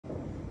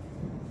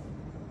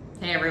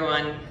Hey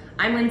everyone,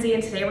 I'm Lindsay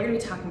and today we're going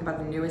to be talking about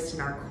the newest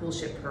in our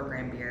Coolship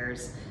program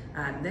beers.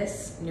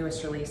 This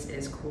newest release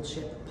is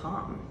Coolship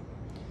Pomme.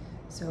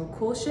 So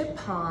Coolship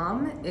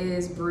Pomme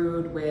is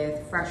brewed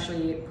with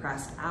freshly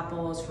pressed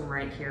apples from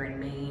right here in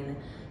Maine,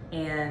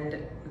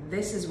 and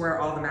this is where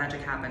all the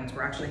magic happens.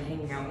 We're actually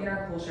hanging out in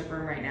our Coolship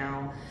room right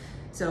now.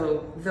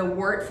 So the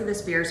wort for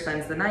this beer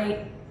spends the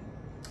night.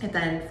 It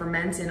then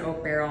ferments in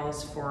oak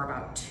barrels for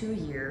about 2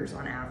 years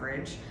on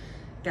average,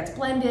 gets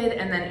blended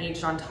and then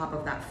aged on top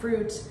of that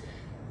fruit.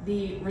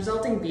 The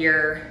resulting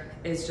beer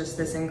is just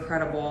this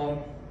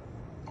incredible,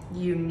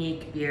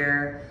 unique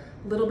beer.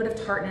 A little bit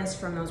of tartness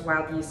from those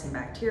wild yeast and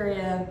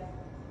bacteria.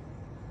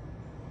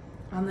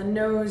 On the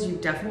nose, you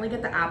definitely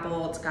get the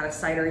apple. It's got a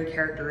cidery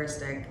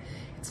characteristic.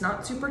 It's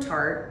not super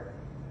tart,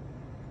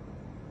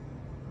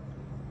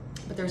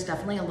 but there's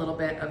definitely a little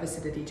bit of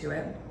acidity to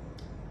it.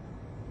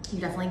 You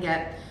definitely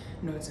get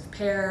notes of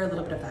pear, a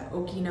little bit of that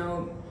oaky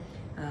note,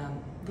 a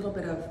little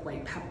bit of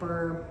white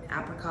pepper,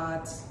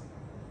 apricots.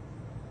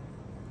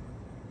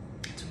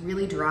 It's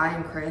really dry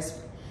and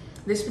crisp.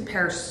 This would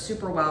pair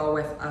super well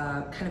with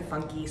a kind of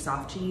funky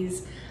soft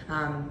cheese,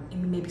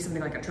 maybe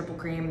something like a triple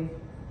cream.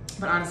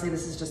 But honestly,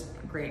 this is just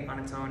great on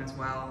its own as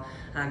well.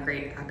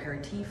 Great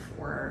aperitif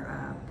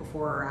or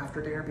before or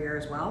after dinner beer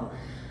as well.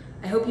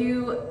 I hope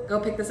you go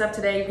pick this up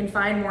today. You can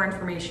find more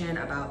information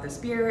about this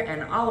beer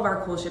and all of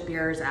our Coolship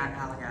beers at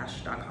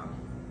allagash.com.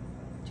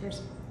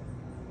 Cheers.